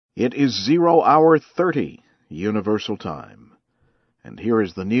It is 0 hour 30 Universal Time, and here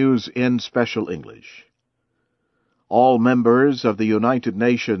is the news in Special English. All members of the United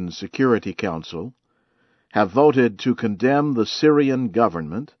Nations Security Council have voted to condemn the Syrian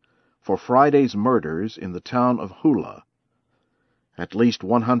government for Friday's murders in the town of Hula. At least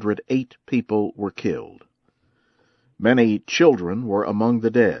 108 people were killed. Many children were among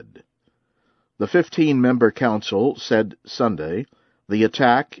the dead. The 15-member council said Sunday the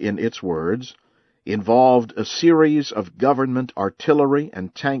attack, in its words, involved a series of government artillery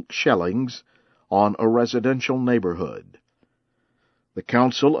and tank shellings on a residential neighborhood. The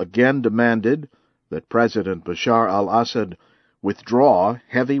council again demanded that President Bashar al-Assad withdraw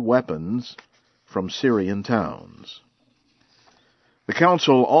heavy weapons from Syrian towns. The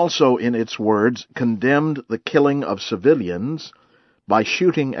council also, in its words, condemned the killing of civilians by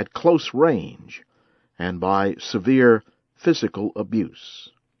shooting at close range and by severe physical abuse.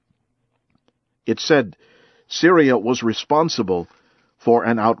 It said Syria was responsible for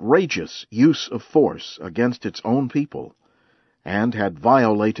an outrageous use of force against its own people and had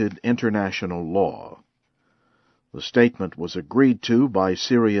violated international law. The statement was agreed to by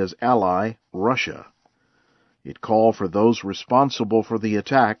Syria's ally, Russia. It called for those responsible for the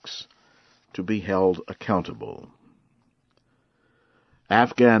attacks to be held accountable.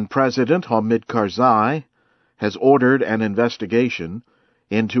 Afghan President Hamid Karzai has ordered an investigation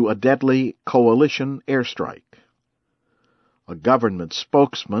into a deadly coalition airstrike. A government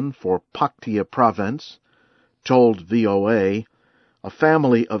spokesman for Paktia province told VOA a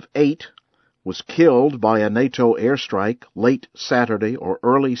family of 8 was killed by a NATO airstrike late Saturday or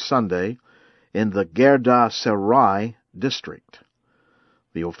early Sunday in the Gerda Sarai district.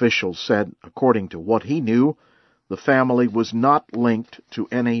 The official said, according to what he knew, the family was not linked to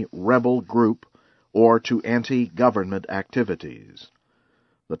any rebel group or to anti-government activities.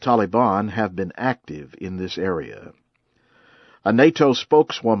 The Taliban have been active in this area. A NATO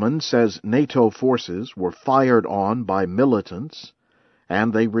spokeswoman says NATO forces were fired on by militants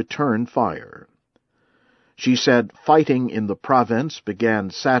and they returned fire. She said fighting in the province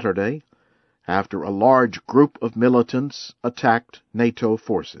began Saturday after a large group of militants attacked NATO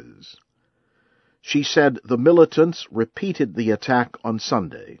forces. She said the militants repeated the attack on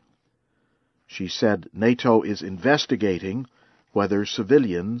Sunday. She said NATO is investigating whether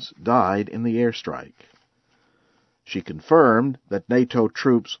civilians died in the airstrike. She confirmed that NATO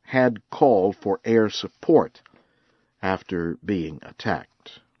troops had called for air support after being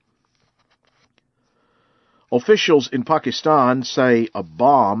attacked. Officials in Pakistan say a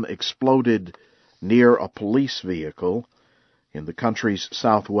bomb exploded near a police vehicle in the country's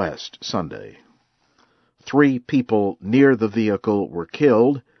southwest Sunday. 3 people near the vehicle were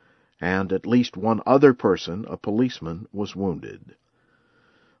killed, and at least one other person, a policeman, was wounded.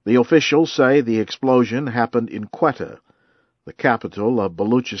 The officials say the explosion happened in Quetta, the capital of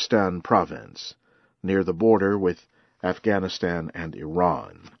Baluchistan province, near the border with Afghanistan and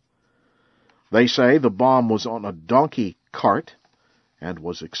Iran. They say the bomb was on a donkey cart and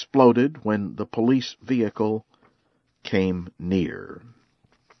was exploded when the police vehicle came near.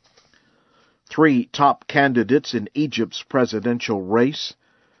 3 top candidates in Egypt's presidential race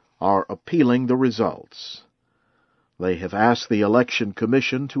are appealing the results. They have asked the Election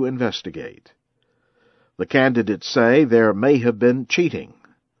Commission to investigate. The candidates say there may have been cheating.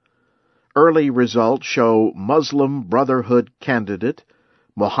 Early results show Muslim Brotherhood candidate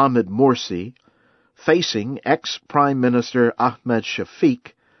Mohamed Morsi facing ex-Prime Minister Ahmed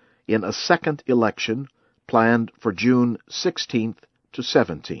Shafiq in a second election planned for June 16th to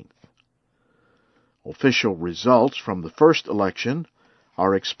 17th. Official results from the first election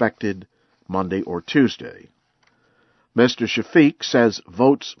are expected Monday or Tuesday. Mr. Shafiq says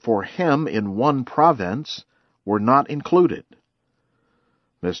votes for him in one province were not included.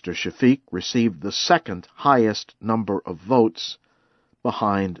 Mr. Shafiq received the second highest number of votes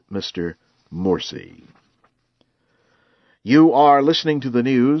behind Mr. Morsi. You are listening to the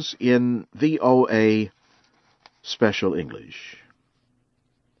news in VOA Special English.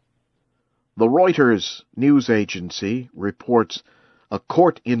 The Reuters news agency reports a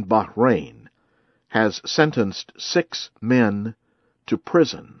court in Bahrain has sentenced 6 men to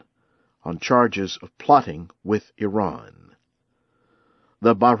prison on charges of plotting with Iran.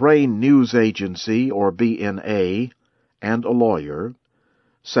 The Bahrain News Agency, or BNA, and a lawyer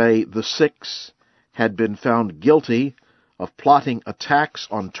say the 6 had been found guilty of plotting attacks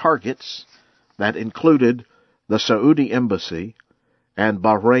on targets that included the Saudi Embassy and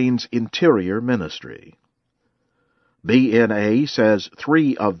Bahrain's Interior Ministry. BNA says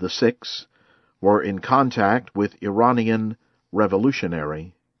 3 of the 6 were in contact with Iranian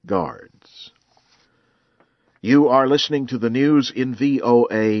revolutionary guards. You are listening to the news in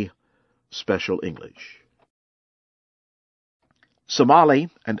VOA Special English. Somali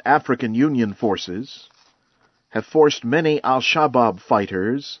and African Union forces have forced many al-Shabaab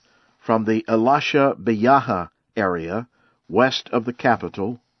fighters from the Elisha Biyaha area west of the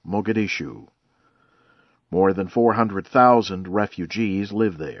capital, Mogadishu. More than 400,000 refugees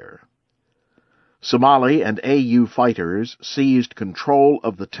live there. Somali and AU fighters seized control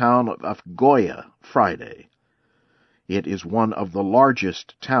of the town of Afgoya Friday. It is one of the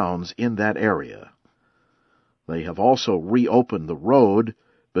largest towns in that area. They have also reopened the road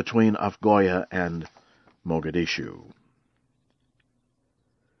between Afgoya and Mogadishu.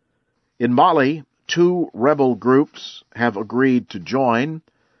 In Mali, 2 rebel groups have agreed to join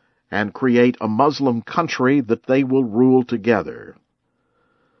and create a Muslim country that they will rule together.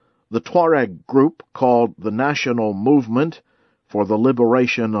 The Tuareg group, called the National Movement for the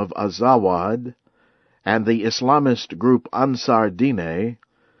Liberation of Azawad, and the Islamist group Ansar Dine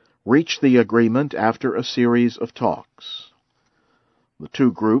reached the agreement after a series of talks. The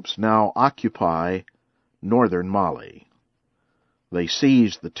 2 groups now occupy northern Mali. They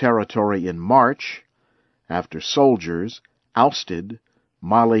seized the territory in March after soldiers ousted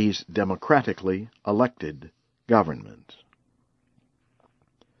Mali's democratically elected government.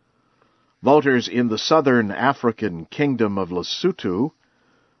 Voters in the southern African kingdom of Lesotho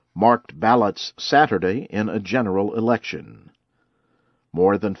marked ballots Saturday in a general election.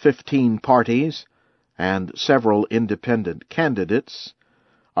 More than 15 parties and several independent candidates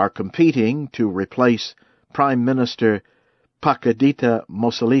are competing to replace Prime Minister Pakadita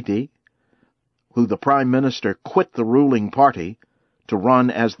Motsoaledi, who the Prime Minister quit the ruling party to run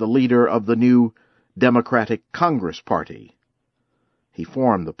as the leader of the new Democratic Congress Party. He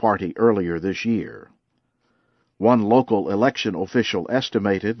formed the party earlier this year. One local election official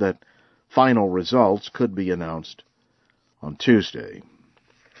estimated that final results could be announced on Tuesday.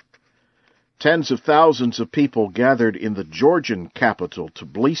 Tens of thousands of people gathered in the Georgian capital,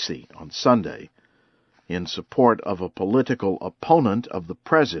 Tbilisi, on Sunday in support of a political opponent of the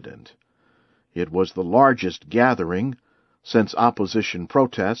president. It was the largest gathering since opposition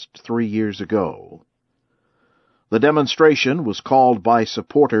protests 3 years ago. The demonstration was called by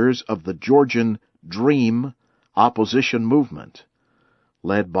supporters of the Georgian Dream opposition movement,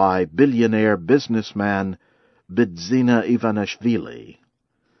 led by billionaire businessman Bidzina Ivanishvili.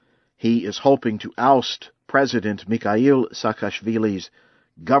 He is hoping to oust President Mikhail Saakashvili's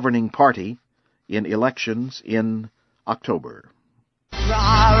governing party in elections in October.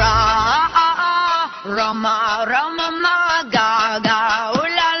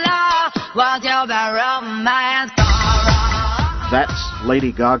 That's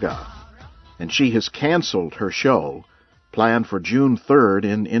Lady Gaga, and she has canceled her show planned for June 3rd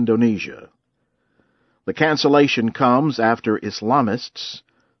in Indonesia. The cancellation comes after Islamists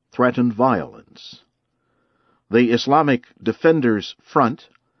threatened violence. The Islamic Defenders Front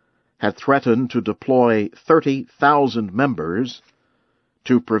had threatened to deploy 30,000 members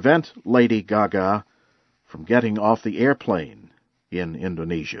to prevent Lady Gaga from getting off the airplane in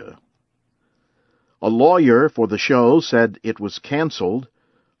Indonesia. A lawyer for the show said it was canceled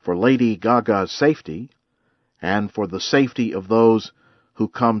for Lady Gaga's safety and for the safety of those who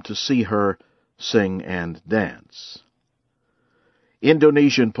come to see her sing and dance.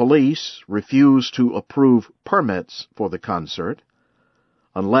 Indonesian police refused to approve permits for the concert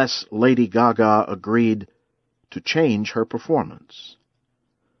unless Lady Gaga agreed to change her performance.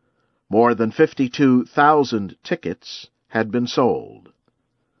 More than 52,000 tickets had been sold.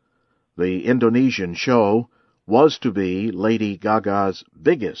 The Indonesian show was to be Lady Gaga's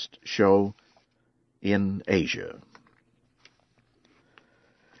biggest show in Asia.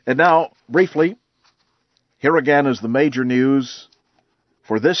 And now, briefly, here again is the major news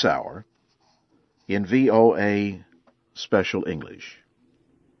for this hour in VOA Special English.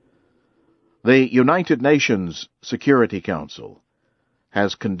 The United Nations Security Council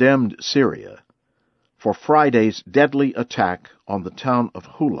has condemned Syria for Friday's deadly attack on the town of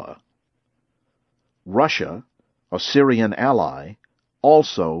Hula. Russia, a Syrian ally,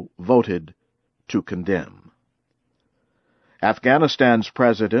 also voted to condemn. Afghanistan's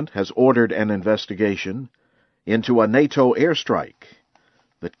president has ordered an investigation into a NATO airstrike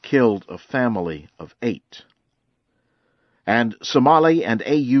that killed a family of 8. And Somali and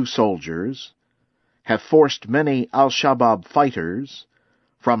AU soldiers have forced many al-Shabaab fighters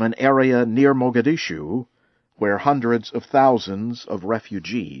from an area near Mogadishu where hundreds of thousands of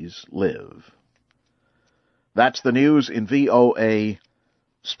refugees live. That's the news in VOA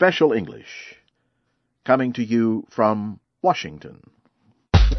Special English, coming to you from Washington.